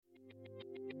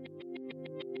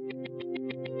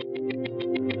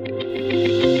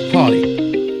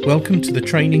Welcome to the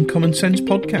Training Common Sense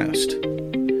podcast.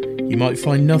 You might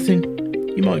find nothing,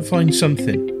 you might find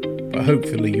something, but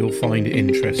hopefully you'll find it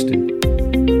interesting.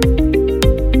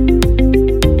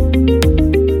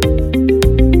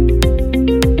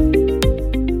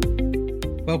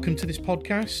 Welcome to this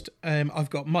podcast. I've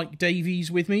got Mike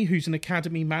Davies with me, who's an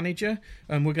academy manager,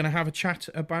 and we're going to have a chat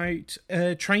about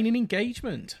training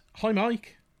engagement. Hi,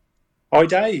 Mike. Hi,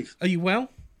 Dave. Are you well?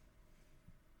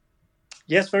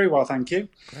 Yes, very well, thank you.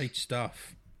 Great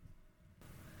stuff.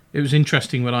 It was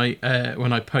interesting when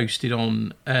I posted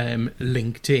on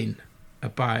LinkedIn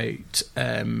about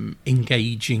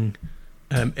engaging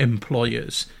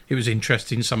employers. It was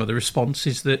interesting, some of the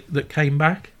responses that came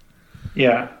back.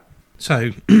 Yeah.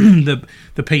 So the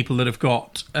people that have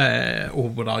got, or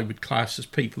what I would class as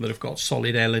people that have got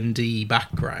solid L&D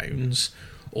backgrounds,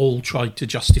 all tried to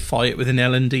justify it with an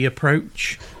L&D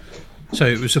approach. So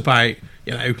it was about,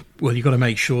 you've got to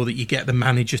make sure that you get the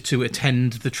manager to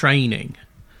attend the training,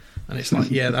 and it's like,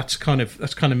 that's kind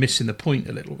of missing the point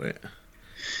a little bit.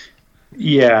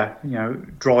 Yeah,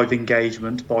 drive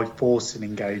engagement by forcing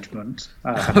engagement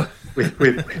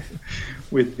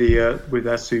with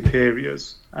their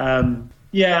superiors. And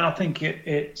I think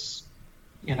it's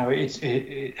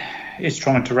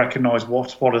trying to recognise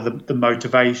what are the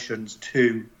motivations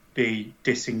to be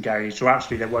disengaged, or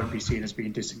actually they won't be seen as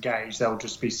being disengaged. They'll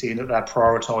just be seen that they're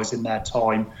prioritising their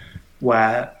time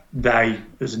where they,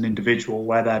 as an individual,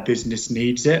 where their business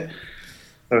needs it,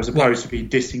 so as opposed to being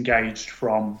disengaged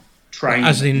from training.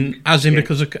 As in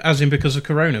because of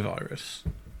coronavirus.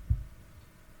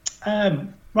 Well,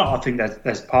 I think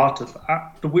there's part of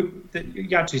that, but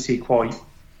you actually see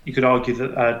you could argue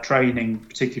that training,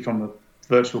 particularly from a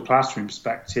virtual classroom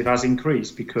perspective, has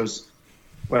increased, because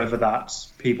whether that's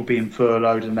people being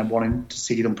furloughed and then wanting to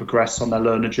see them progress on their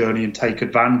learner journey and take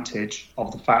advantage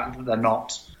of the fact that they're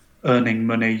not earning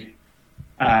money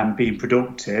and being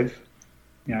productive.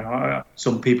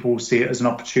 Some people will see it as an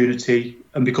opportunity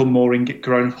and become more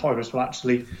coronavirus will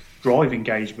actually drive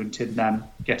engagement in them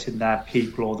getting their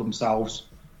people or themselves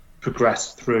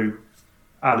progress through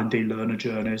L&D learner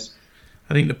journeys.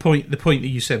 I think the point that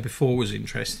you said before was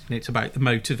interesting. It's about the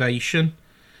motivation,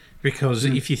 because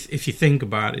if you think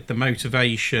about it, the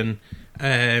motivation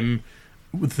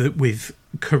with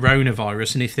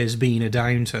coronavirus, and if there's been a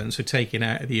downturn, so taking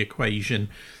out of the equation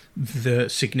the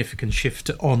significant shift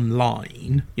to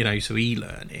online, so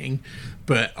e-learning,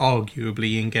 but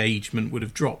arguably engagement would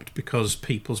have dropped because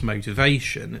people's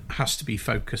motivation has to be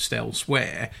focused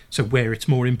elsewhere, so where it's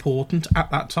more important at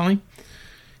that time.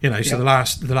 So the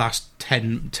last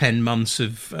 10 months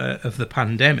of the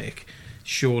pandemic,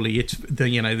 surely it's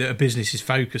a business's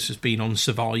focus has been on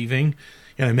surviving,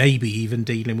 maybe even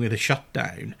dealing with a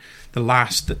shutdown. The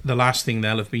last thing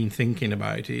they'll have been thinking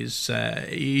about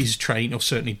is train, or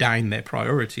certainly down their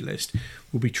priority list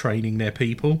will be training their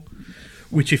people.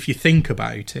 Which, if you think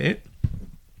about it,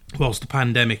 whilst the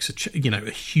pandemic's a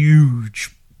huge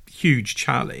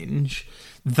challenge,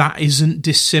 that isn't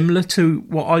dissimilar to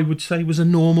what I would say was a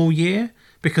normal year,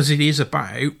 because it is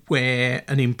about where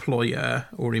an employer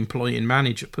or employing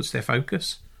manager puts their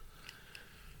focus.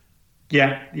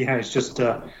 Yeah, it's just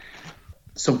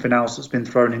something else that's been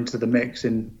thrown into the mix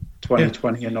in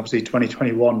 2020 and obviously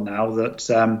 2021 now,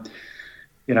 that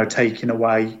taking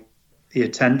away the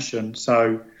attention.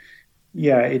 So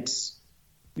it's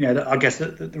I guess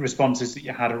the responses that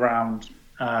you had around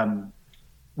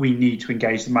we need to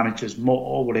engage the managers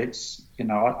more. Well, it's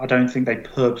I don't think they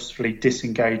purposefully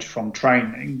disengage from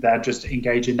training. They're just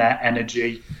engaging their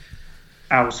energy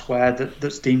elsewhere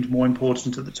that's deemed more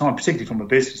important at the time, particularly from a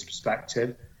business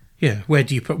perspective. Yeah, where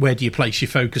do you place your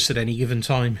focus at any given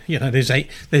time? There's 8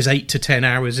 to 10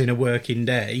 hours in a working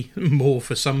day, more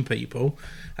for some people,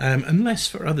 and less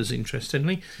for others,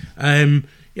 interestingly. But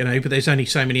there's only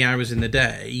so many hours in the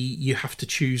day. You have to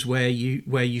choose where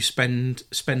you spend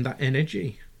that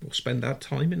energy, or spend that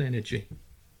time and energy.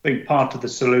 I think part of the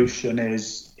solution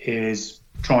is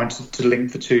trying to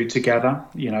link the two together.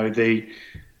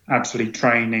 Actually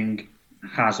training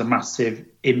has a massive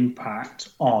impact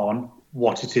on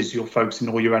what it is you're focusing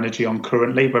all your energy on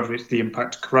currently, whether it's the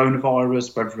impact of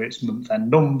coronavirus, whether it's month-end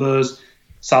numbers,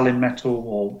 selling metal,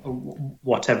 or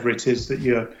whatever it is that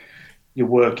you're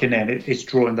working in. It's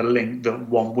drawing the link that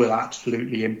one will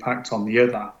absolutely impact on the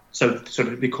other. So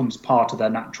it becomes part of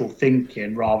their natural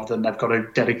thinking, rather than they've got to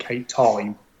dedicate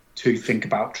time to think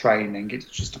about training. It's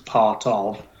just a part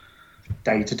of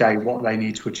day-to-day what they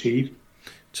need to achieve.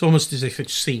 It's almost as if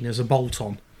it's seen as a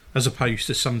bolt-on, as opposed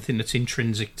to something that's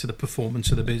intrinsic to the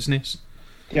performance of the business.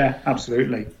 Yeah,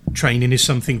 absolutely. Training is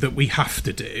something that we have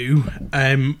to do.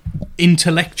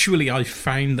 intellectually, I've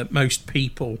found that most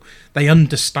people, they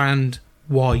understand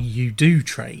why you do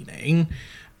training,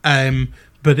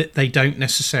 but they don't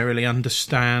necessarily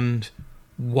understand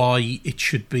why it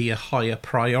should be a higher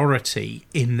priority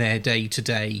in their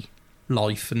day-to-day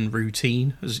life and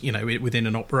routine, as you know, within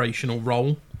an operational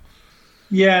role.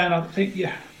 Yeah, and I think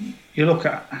you look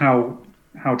at how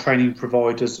training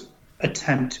providers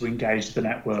attempt to engage the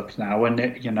network now, and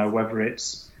whether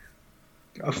it's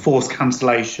forced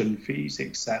cancellation fees,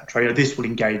 etc. This will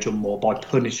engage them more by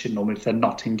punishing them if they're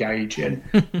not engaging.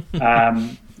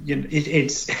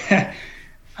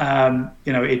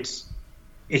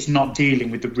 It's not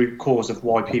dealing with the root cause of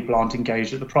why people aren't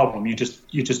engaged at the problem. You're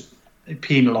just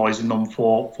penalising them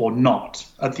for not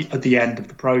at the end of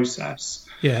the process.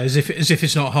 Yeah, as if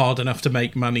it's not hard enough to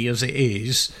make money as it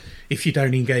is. If you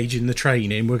don't engage in the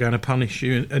training, we're going to punish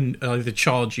you and either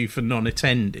charge you for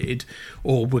non-attended,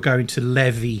 or we're going to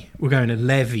levy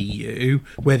you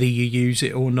whether you use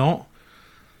it or not.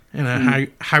 You know,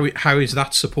 how is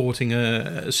that supporting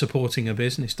a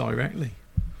business directly?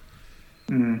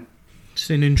 It's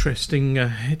an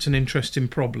interesting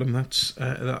problem.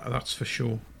 That's for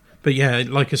sure. But yeah,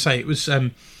 like I say,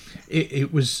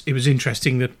 it was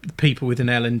interesting that people with an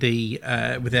L&D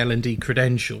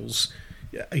credentials,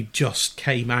 it just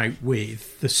came out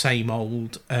with the same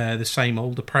old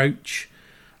approach,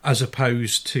 as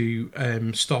opposed to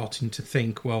starting to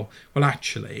think, well,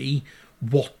 actually,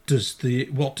 what does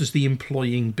the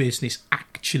employing business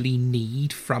actually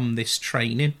need from this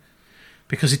training?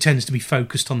 Because it tends to be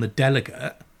focused on the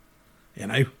delegate. You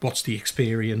know, what's the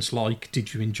experience like?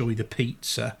 Did you enjoy the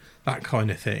pizza? That kind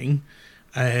of thing.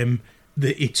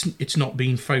 It's not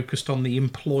being focused on the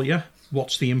employer.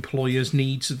 What's the employer's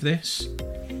needs of this?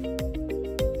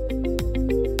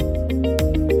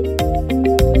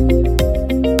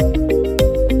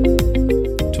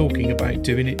 Talking about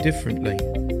doing it differently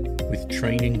with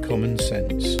Training Common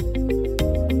Sense.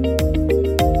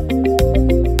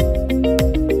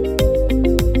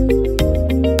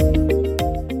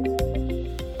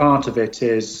 Part of it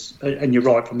is, and you're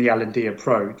right, from the L&D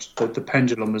approach, that the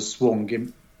pendulum has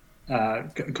swung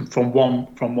from one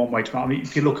way to another. I mean,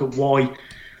 if you look at why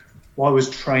was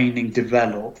training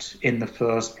developed in the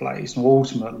first place, and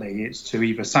ultimately it's to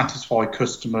either satisfy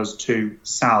customers to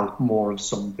sell more of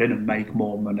something and make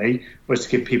more money, or to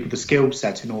give people the skill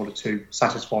set in order to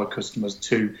satisfy customers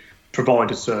to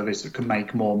provide a service that can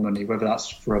make more money, whether that's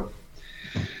for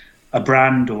a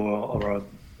brand or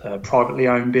a privately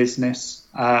owned business.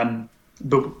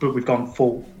 But we've gone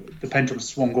full. The pendulum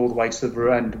swung all the way to the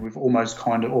other end. We've almost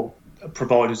all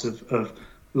providers have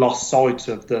lost sight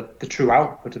of the true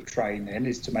output of training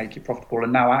is to make it profitable.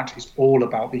 And now actually it's all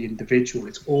about the individual.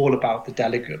 It's all about the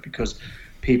delegate, because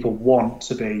people want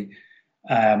to be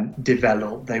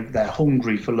developed. They're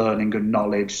hungry for learning and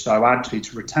knowledge. So actually,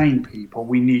 to retain people,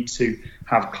 we need to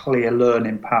have clear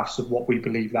learning paths of what we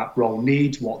believe that role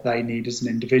needs, what they need as an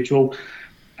individual.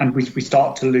 And we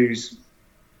start to lose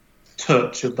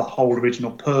touch of the whole original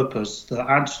purpose, that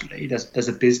actually there's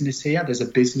a business here, there's a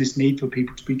business need for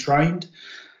people to be trained,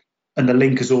 and the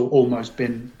link has almost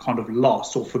been kind of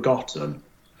lost or forgotten.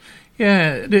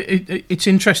 Yeah, it's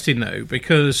interesting though,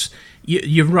 because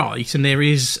you're right, and there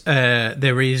is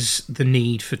the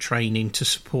need for training to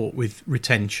support with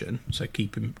retention, so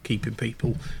keeping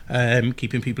people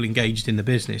engaged in the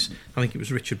business. I think it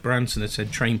was Richard Branson that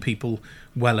said, train people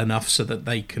well enough so that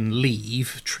they can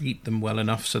leave, treat them well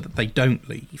enough so that they don't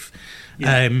leave.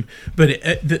 Yeah. But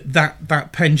that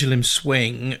pendulum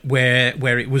swing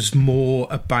where it was more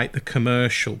about the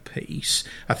commercial piece,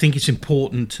 I think it's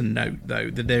important to note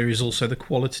though that there is also the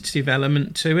qualitative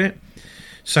element to it.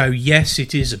 So yes,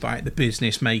 it is about the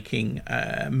business making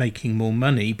more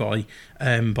money by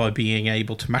being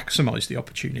able to maximise the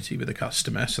opportunity with the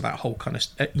customer. So that whole kind of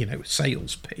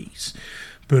sales piece,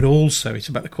 but also it's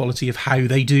about the quality of how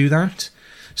they do that.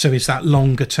 So it's that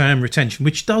longer term retention,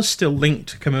 which does still link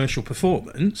to commercial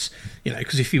performance,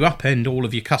 because if you upend all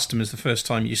of your customers the first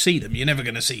time you see them, you're never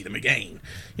going to see them again.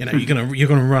 You're going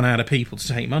to run out of people to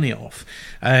take money off.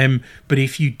 But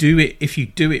if you do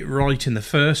it right in the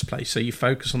first place, so you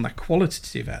focus on that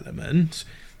qualitative element,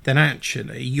 then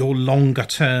actually your longer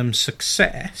term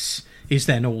success is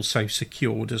then also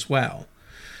secured as well.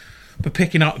 But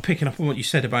picking up on what you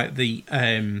said about the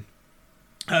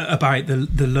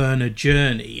learner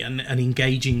journey and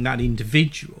engaging that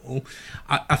individual,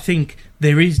 I think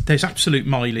there's absolute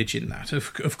mileage in that.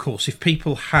 Of course, if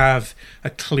people have a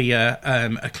clear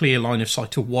line of sight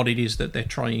to what it is that they're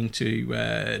trying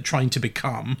to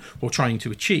become or trying to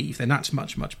achieve, then that's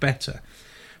much, much better.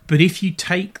 But if you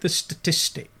take the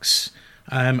statistics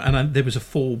There was a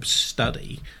Forbes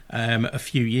study a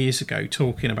few years ago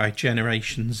talking about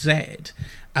Generation Z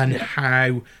and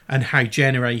how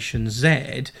Generation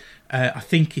Z. I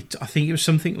think it was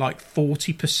something like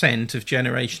 40% of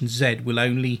Generation Z will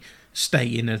only stay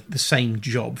in the same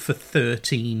job for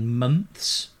 13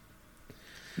 months.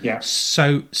 Yeah.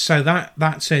 So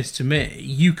that says to me,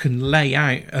 you can lay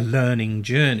out a learning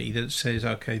journey that says,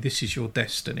 okay, this is your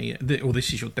destiny, or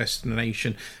this is your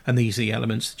destination, and these are the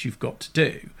elements that you've got to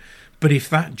do. But if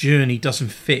that journey doesn't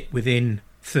fit within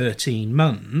 13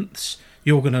 months,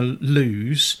 you're going to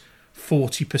lose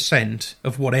 40%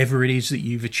 of whatever it is that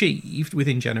you've achieved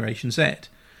within Generation Z,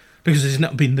 because there's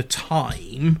not been the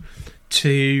time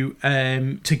to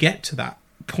get to that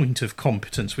point of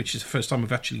competence, which is the first time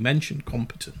we've actually mentioned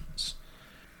competence.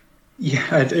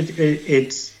 Yeah,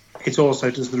 it's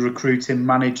also, does the recruiting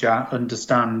manager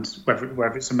understand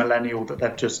whether it's a millennial that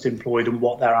they've just employed and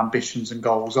what their ambitions and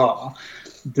goals are?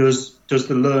 Does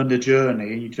the learner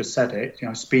journey, and you just said it,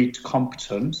 speed to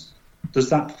competence, does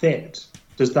that fit?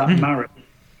 Does that marry?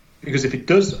 Because if it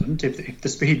doesn't, if the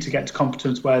speed to get to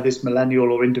competence where this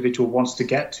millennial or individual wants to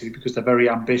get to, because they're very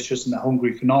ambitious and they're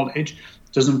hungry for knowledge,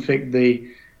 doesn't fit the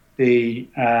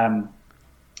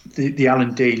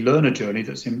L&D learner journey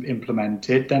that's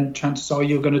implemented, then chances are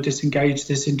you're going to disengage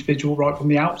this individual right from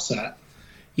the outset.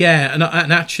 Yeah,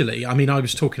 and actually, I mean, I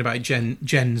was talking about Gen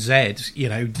Z.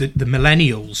 The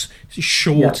millennials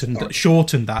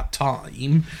shortened that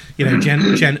time.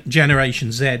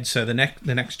 Generation Z, so the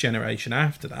next generation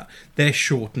after that, they're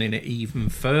shortening it even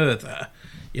further.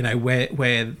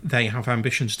 Where they have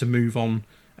ambitions to move on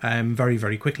very,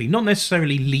 very quickly. Not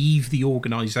necessarily leave the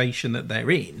organisation that they're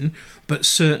in, but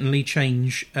certainly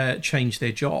change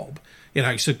their job.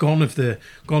 So gone of the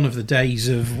days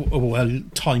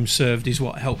of time served is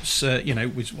what helps.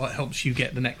 Is what helps you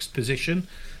get the next position.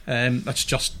 It's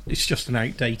just an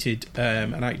outdated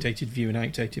view and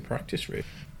outdated practice, really.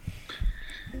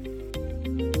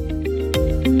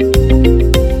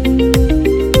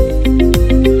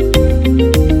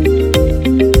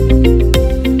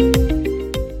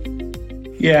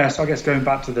 Yeah, so I guess going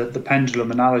back to the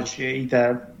pendulum analogy,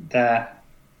 there, I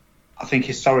think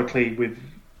historically with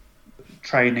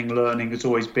training, learning has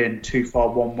always been too far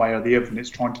one way or the other, and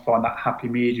it's trying to find that happy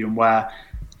medium where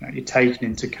you're taking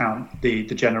into account the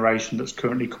generation that's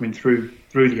currently coming through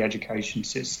the education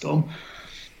system.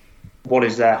 What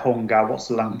is their hunger? What's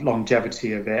the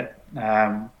longevity of it?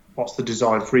 What's the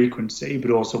desired frequency?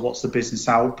 But also what's the business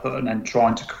output? And then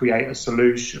trying to create a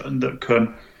solution that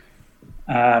can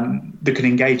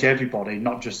engage everybody,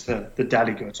 not just the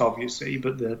delegates, obviously,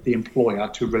 but the employer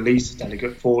to release a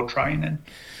delegate for training.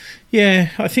 Yeah,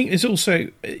 I think there's also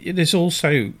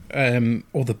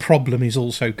or the problem is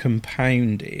also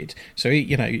compounded. So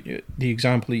the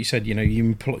example that you said,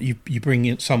 you bring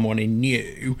in someone in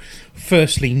new,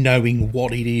 firstly knowing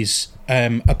what it is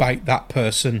about that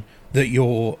person that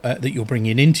you're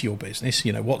bringing into your business.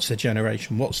 What's the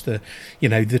generation? What's the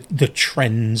the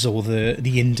trends or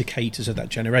the indicators of that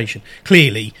generation?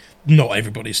 Clearly, not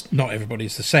everybody's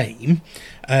the same,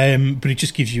 but it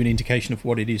just gives you an indication of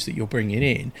what it is that you're bringing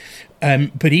in.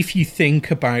 But if you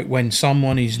think about when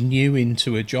someone is new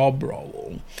into a job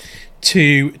role,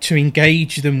 to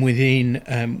engage them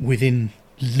within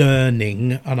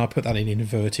learning, and I put that in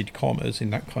inverted commas in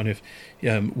that kind of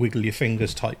wiggle your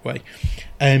fingers type way,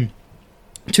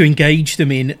 to engage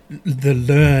them in the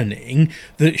learning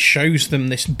that shows them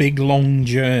this big long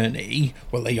journey.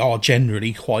 Well, they are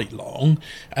generally quite long,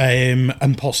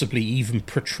 and possibly even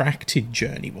protracted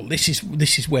journey. Well, this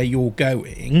is where you're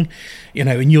going,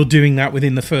 and you're doing that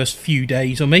within the first few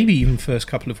days or maybe even first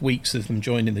couple of weeks of them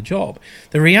joining the job.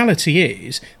 The reality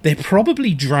is they're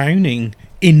probably drowning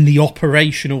in the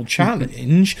operational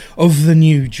challenge of the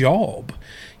new job.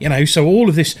 So all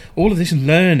of this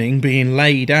learning being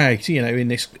laid out, in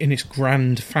this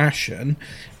grand fashion,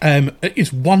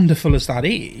 as wonderful as that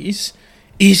is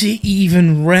it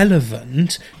even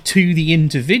relevant to the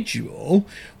individual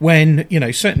when,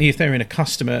 certainly if they're in a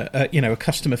customer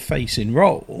facing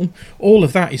role, all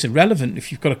of that is irrelevant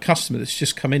if you've got a customer that's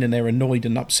just come in and they're annoyed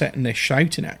and upset and they're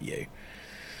shouting at you.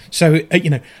 So,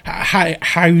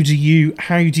 how do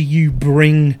you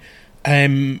bring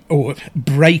or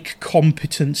break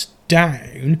competence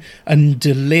down and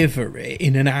deliver it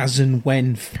in an as and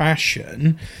when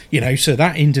fashion, so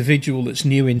that individual that's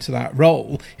new into that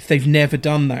role, if they've never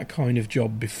done that kind of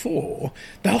job before,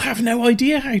 they'll have no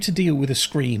idea how to deal with a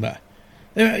screamer.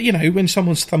 When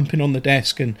someone's thumping on the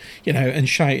desk and and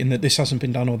shouting that this hasn't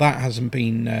been done or that hasn't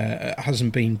been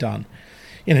done.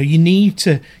 You need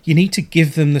to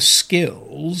give them the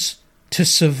skills to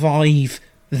survive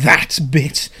that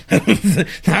bit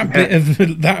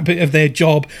of their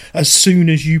job as soon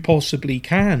as you possibly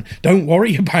can. Don't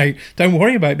worry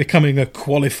about becoming a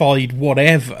qualified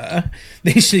whatever.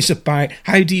 This is about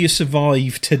how do you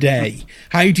survive today?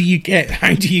 How do you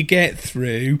get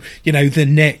through, the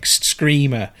next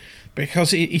screamer?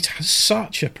 Because it has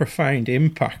such a profound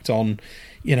impact on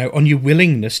your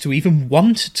willingness to even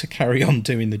want to carry on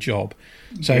doing the job.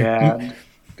 So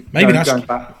maybe going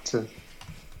back to.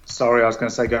 Sorry, I was going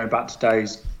to say, going back to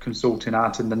days consulting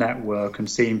out in the network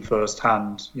and seeing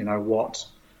firsthand, what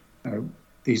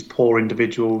these poor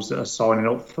individuals that are signing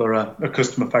up for a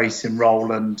customer-facing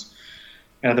role, and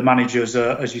the managers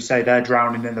are, as you say, they're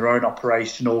drowning in their own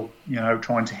operational,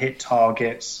 trying to hit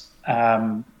targets.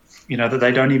 That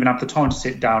they don't even have the time to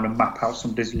sit down and map out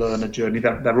somebody's learner journey.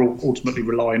 They're all ultimately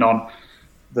relying on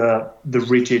the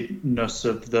rigidness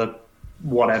of the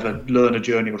whatever learner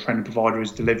journey or training provider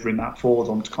is delivering that for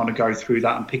them to kind of go through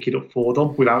that and pick it up for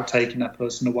them without taking that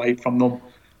person away from them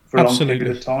for a long period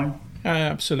of time.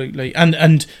 Absolutely,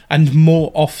 and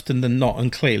more often than not,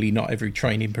 and clearly not every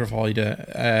training provider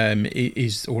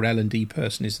is or L&D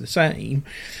person is the same,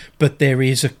 but there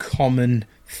is a common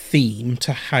theme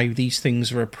to how these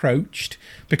things are approached,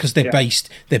 because they're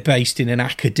based in an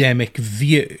academic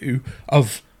view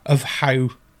of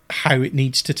how it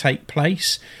needs to take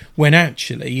place, when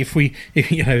actually if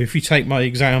you take my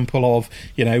example of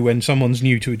when someone's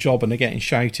new to a job and they're getting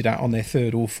shouted at on their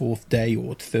third or fourth day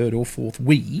or third or fourth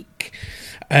week,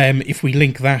 if we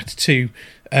link that to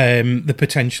the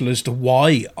potential as to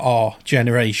why are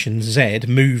Generation Z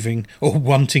moving or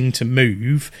wanting to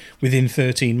move within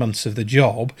 13 months of the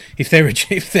job, if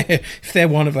they're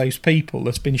one of those people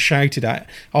that's been shouted at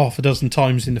half a dozen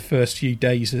times in the first few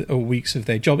days or weeks of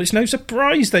their job, it's no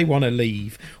surprise they want to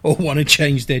leave or want to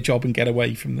change their job and get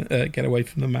away from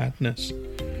the madness.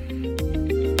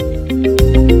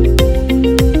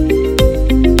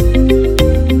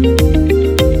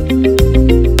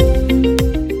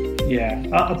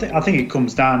 I think it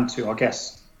comes down to, I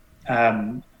guess,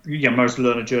 most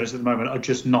learner journeys at the moment are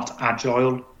just not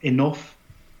agile enough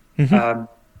to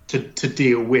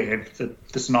deal with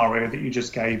the scenario that you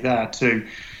just gave there. To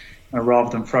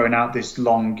rather than throwing out this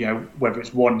long, whether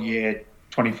it's 1 year,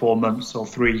 24 months, or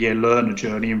 3 year learner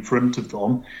journey in front of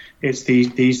them, it's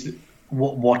these.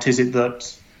 What is it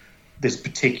that this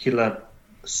particular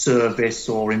service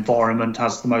or environment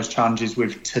has the most challenges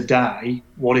with today?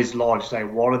 What is live today?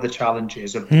 What are the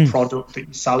challenges of the product that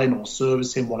you're selling or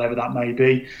servicing, whatever that may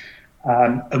be,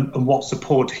 and what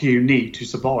support do you need to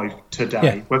survive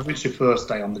today? Whether it's your first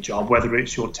day on the job, whether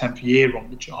it's your 10th year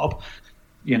on the job,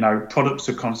 products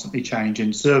are constantly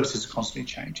changing, services are constantly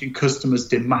changing, customers'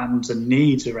 demands and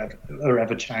needs are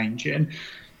ever changing.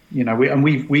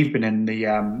 We've been in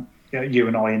the you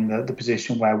and I in the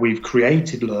position where we've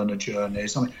created learner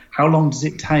journeys. I mean, how long does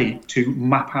it take to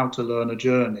map out a learner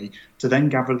journey, to then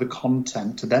gather the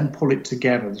content, to then pull it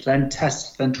together, to then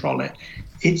test, then trial it?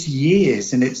 It's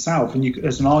years in itself, and you,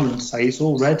 as an argument, say it's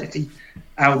already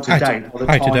out of date by the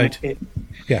time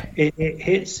it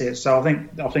hits it. So I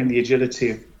think the agility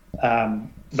of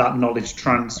that knowledge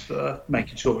transfer,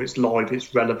 making sure it's live,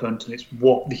 it's relevant, and it's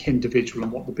what the individual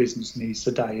and what the business needs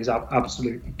today is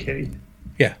absolutely key.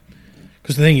 Yeah.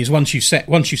 Because the thing is, once you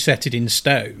set it in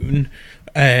stone,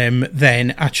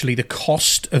 then actually the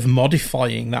cost of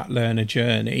modifying that learner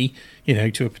journey,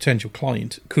 to a potential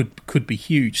client could be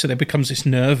huge. So there becomes this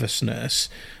nervousness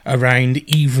around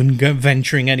even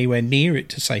venturing anywhere near it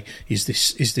to say, is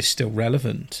this still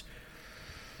relevant?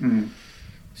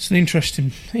 It's an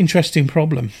interesting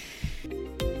problem.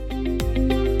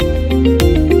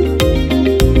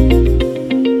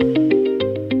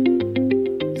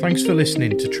 Thanks for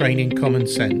listening to Training Common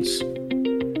Sense.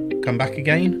 Come back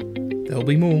again, there'll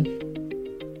be more.